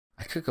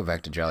could go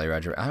back to Jolly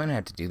Roger. I'm gonna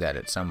have to do that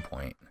at some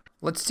point.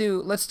 Let's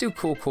do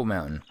Cool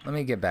Mountain. Let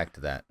me get back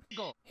to that.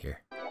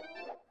 Here.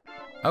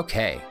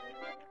 Okay.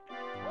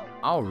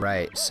 All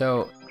right.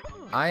 So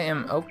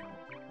I'm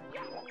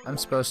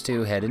supposed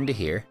to head into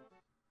here.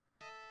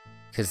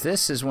 Because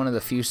this is one of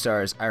the few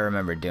stars I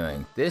remember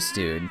doing. This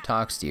dude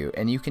talks to you,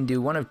 and you can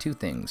do one of two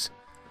things.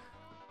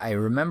 I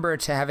remember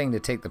having to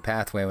take the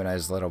pathway when I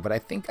was little, but I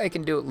think I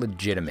can do it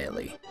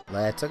legitimately.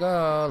 Let's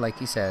go, like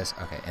he says.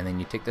 Okay, and then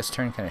you take this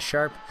turn kind of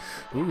sharp.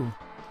 Ooh.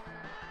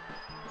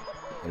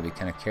 Gotta be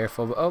kind of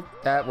careful. But, oh,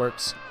 that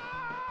works.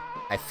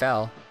 I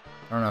fell.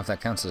 I don't know if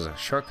that counts as a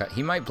shortcut.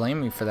 He might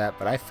blame me for that,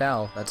 but I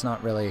fell. That's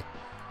not really...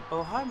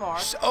 Oh, hi,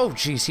 Mark. Oh,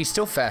 jeez, he's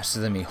still faster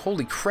than me.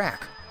 Holy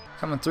crap.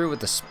 Coming through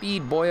with the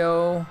speed,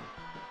 boyo.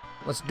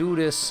 Let's do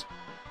this.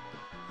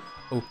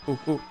 Oh, oh,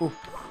 oh, oh.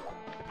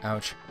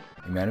 Ouch.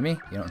 You mad at me?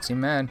 You don't seem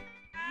mad.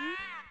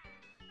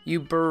 You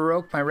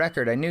broke my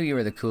record. I knew you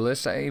were the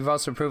coolest. You've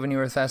also proven you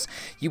were fast.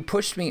 You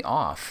pushed me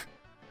off.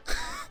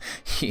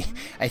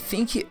 I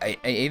think I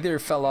either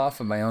fell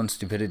off of my own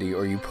stupidity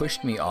or you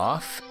pushed me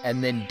off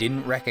and then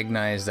didn't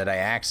recognize that I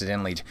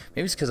accidentally...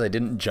 Maybe it's because I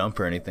didn't jump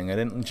or anything. I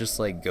didn't just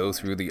like go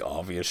through the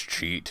obvious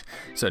cheat.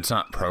 So it's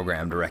not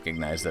programmed to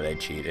recognize that I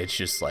cheat. It's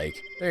just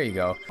like, there you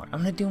go. I'm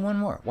gonna do one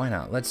more. Why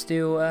not? Let's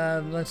do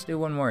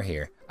one more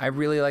here. I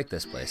really like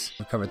this place.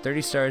 We've covered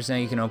 30 stars. Now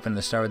you can open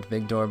the star with the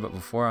big door, but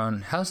before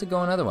on... How's it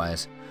going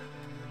otherwise?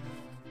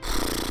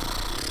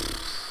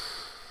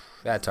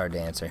 That's hard to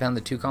answer. Found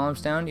the 2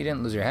 columns down? You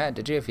didn't lose your hat,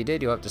 did you? If you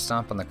did, you'll have to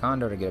stomp on the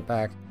condo to get it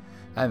back.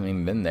 I haven't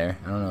even been there.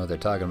 I don't know what they're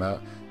talking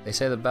about. They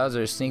say the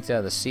Bowser sneaked out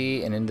of the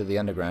sea and into the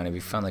underground. Have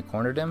you finally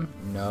cornered him?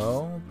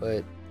 No,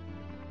 but...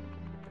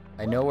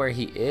 I know where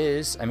he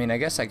is. I mean, I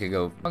guess I could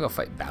go... I'll go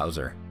fight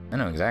Bowser. I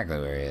know exactly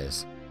where he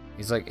is.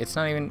 He's like, it's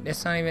not even...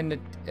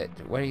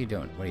 What are you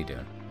doing? What are you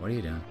doing? What are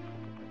you doing?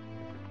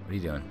 What are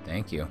you doing?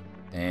 Thank you.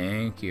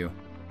 Thank you.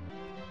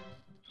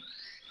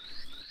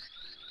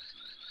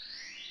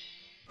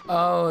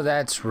 Oh,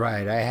 that's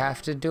right. I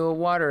have to do a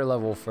water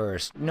level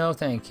first. No,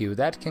 thank you.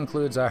 That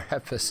concludes our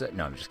episode.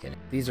 No, I'm just kidding.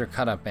 These are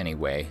cut up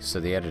anyway, so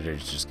the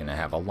editor's just gonna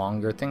have a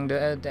longer thing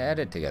to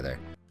edit together.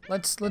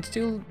 Let's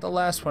do the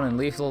last one and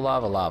leave the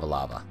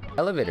lava.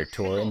 Elevator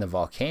tour in the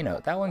volcano.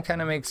 That one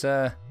kind of makes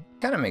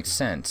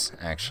sense,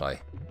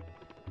 actually.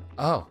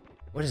 Oh,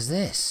 what is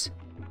this?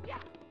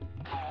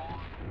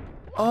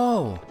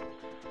 Oh,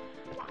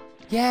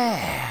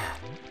 yeah.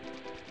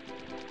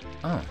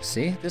 Oh,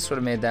 see, this would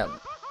have made that.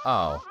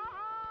 Oh.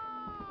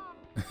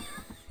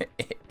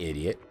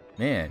 Idiot.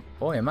 Man,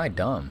 boy, am I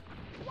dumb.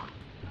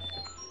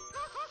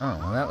 Oh,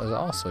 well, that was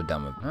also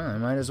dumb. Oh, I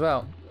might as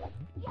well.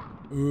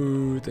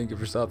 Ooh, thank you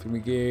for stopping me,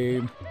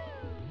 game.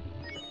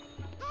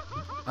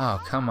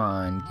 Oh, come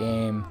on,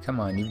 game. Come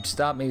on, you've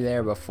stopped me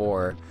there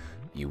before.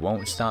 You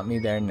won't stop me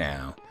there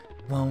now.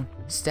 Won't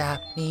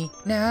stop me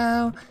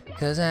now,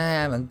 'cause I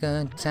have a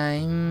good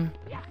time.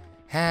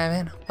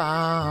 Having a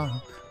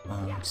ball.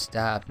 Won't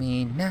stop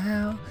me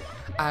now.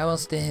 I will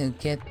still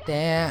get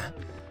there.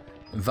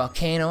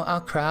 Volcano, I'll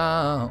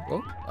crawl.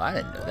 Oh, I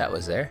didn't know that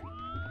was there.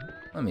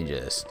 Let me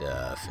just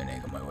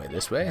finagle my way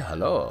this way.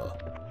 Hello.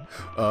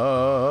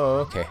 Oh,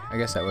 okay. I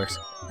guess that works.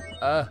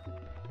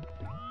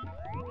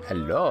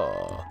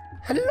 Hello.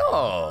 Hello.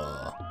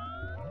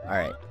 All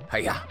right.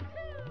 Hiya.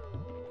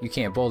 You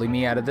can't bully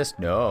me out of this.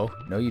 No.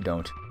 No, you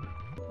don't.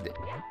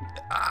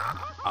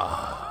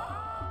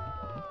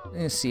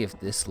 Let's see if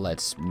this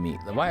lets me.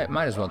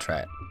 Might as well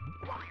try it.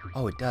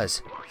 Oh, it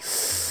does.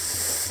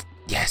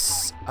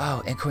 Yes.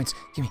 Oh, and coins.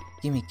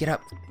 Gimme. Get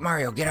up.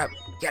 Mario, get up.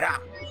 Get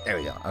up. There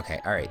we go. Okay,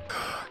 all right.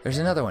 There's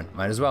another one.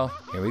 Might as well.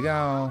 Here we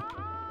go.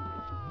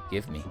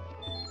 Give me.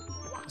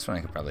 This one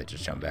I could probably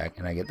just jump back.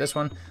 And I get this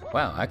one.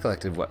 Wow, I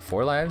collected, what,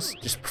 4 lives?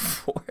 Just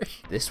before?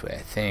 This way,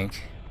 I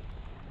think.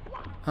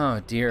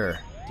 Oh, dear.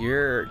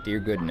 Dear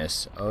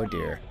goodness. Oh,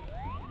 dear.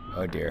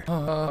 Oh, dear.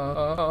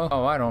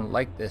 Oh, I don't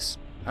like this.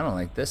 I don't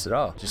like this at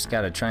all. Just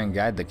gotta try and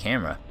guide the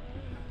camera.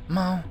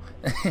 Mo,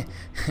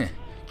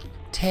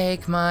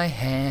 take my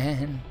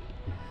hand.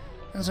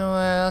 That's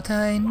what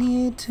I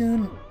need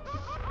to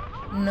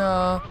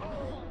know.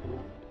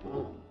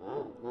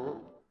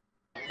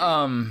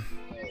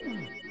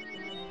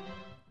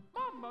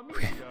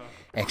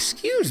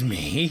 Excuse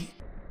me?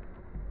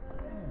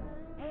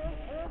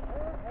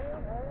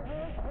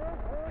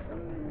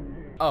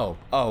 Oh,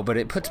 but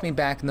it puts me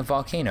back in the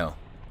volcano.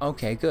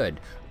 Okay,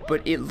 good.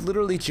 But it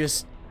literally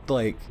just,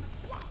 like,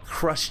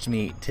 crushed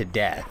me to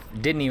death.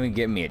 Didn't even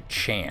give me a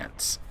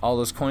chance. All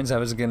those coins I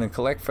was gonna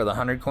collect for the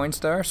 100 coin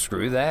star?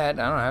 Screw that.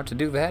 I don't have to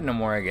do that no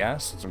more, I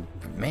guess.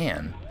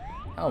 Man,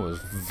 that was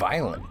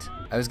violent.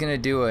 I was gonna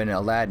do an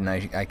Aladdin,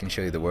 I can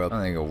show you the world. I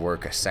don't think it'll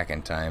work a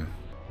second time.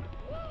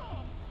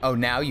 Oh,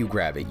 now you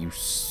grab it, you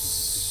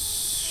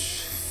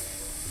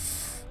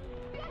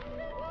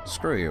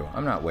Screw you,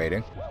 I'm not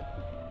waiting.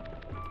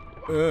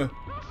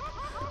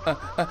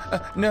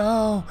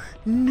 No!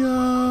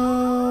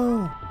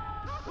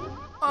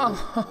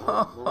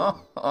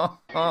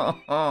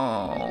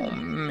 Oh,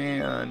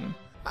 man.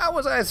 How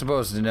was I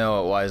supposed to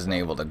know it wasn't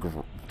able to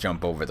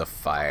jump over the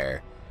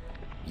fire.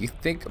 You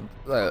think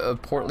a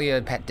portly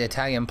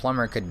Italian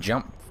plumber could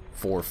jump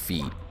 4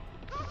 feet?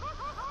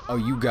 Oh,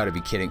 you gotta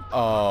be kidding.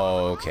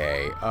 Oh,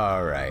 okay.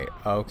 Alright.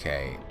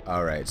 Okay.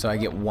 Alright. So I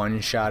get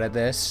 1 shot at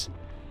this?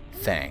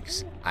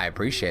 Thanks. I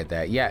appreciate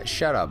that. Yeah,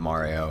 shut up,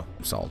 Mario.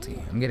 I'm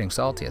salty. I'm getting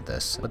salty at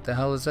this. What the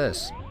hell is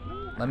this?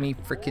 Let me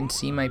freaking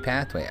see my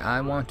pathway.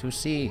 I want to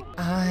see.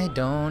 I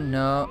don't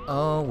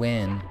know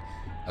when.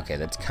 Okay,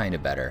 that's kind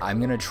of better. I'm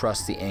gonna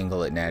trust the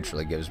angle it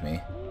naturally gives me.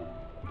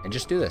 And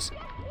just do this.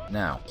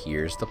 Now,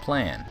 here's the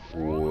plan.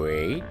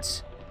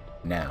 Wait.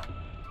 Now.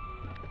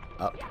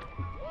 Up.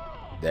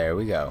 There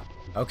we go.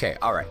 Okay,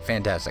 alright,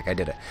 fantastic, I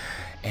did it.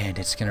 And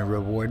it's gonna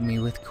reward me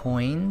with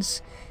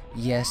coins?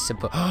 Yes,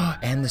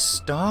 and the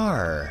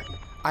star!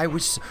 I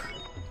was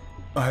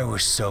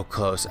so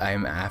close.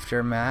 I'm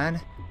after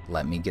mad.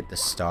 Let me get the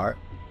star.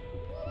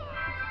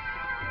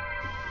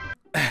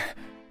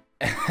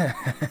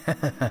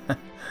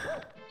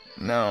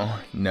 No,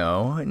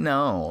 no,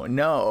 no,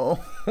 no,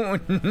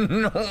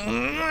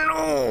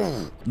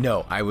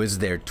 no, I was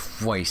there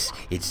twice.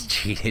 It's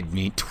cheated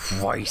me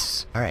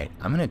twice. All right,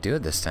 I'm gonna do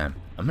it this time.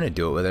 I'm gonna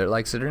do it whether it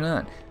likes it or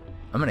not.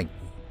 I'm gonna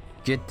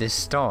get this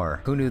star.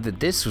 Who knew that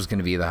this was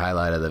gonna be the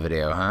highlight of the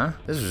video, huh?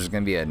 This was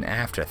gonna be an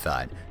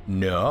afterthought.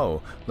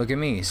 No, look at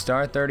me,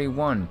 star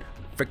 31,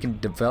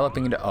 freaking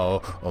developing into,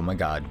 oh my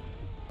God.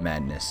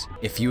 Madness.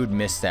 If you had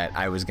missed that,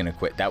 I was gonna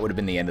quit. That would have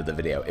been the end of the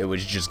video. It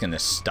was just gonna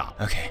stop.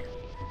 Okay.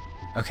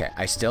 Okay,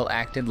 I still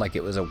acted like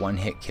it was a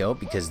 1-hit kill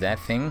because that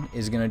thing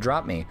is gonna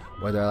drop me,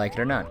 whether I like it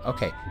or not.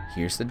 Okay,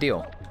 here's the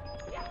deal.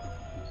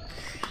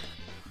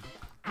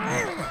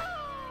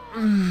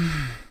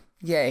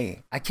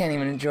 Yay, I can't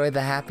even enjoy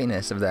the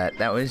happiness of that.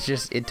 That was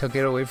just, it took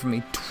it away from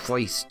me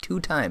twice, 2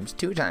 times.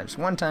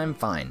 1 time,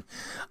 fine.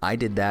 I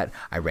did that,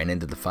 I ran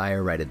into the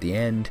fire right at the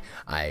end,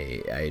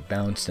 I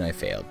bounced and I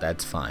failed,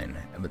 that's fine.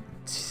 But,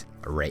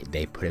 right,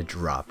 they put a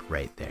drop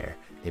right there.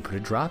 They put a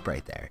drop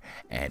right there,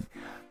 and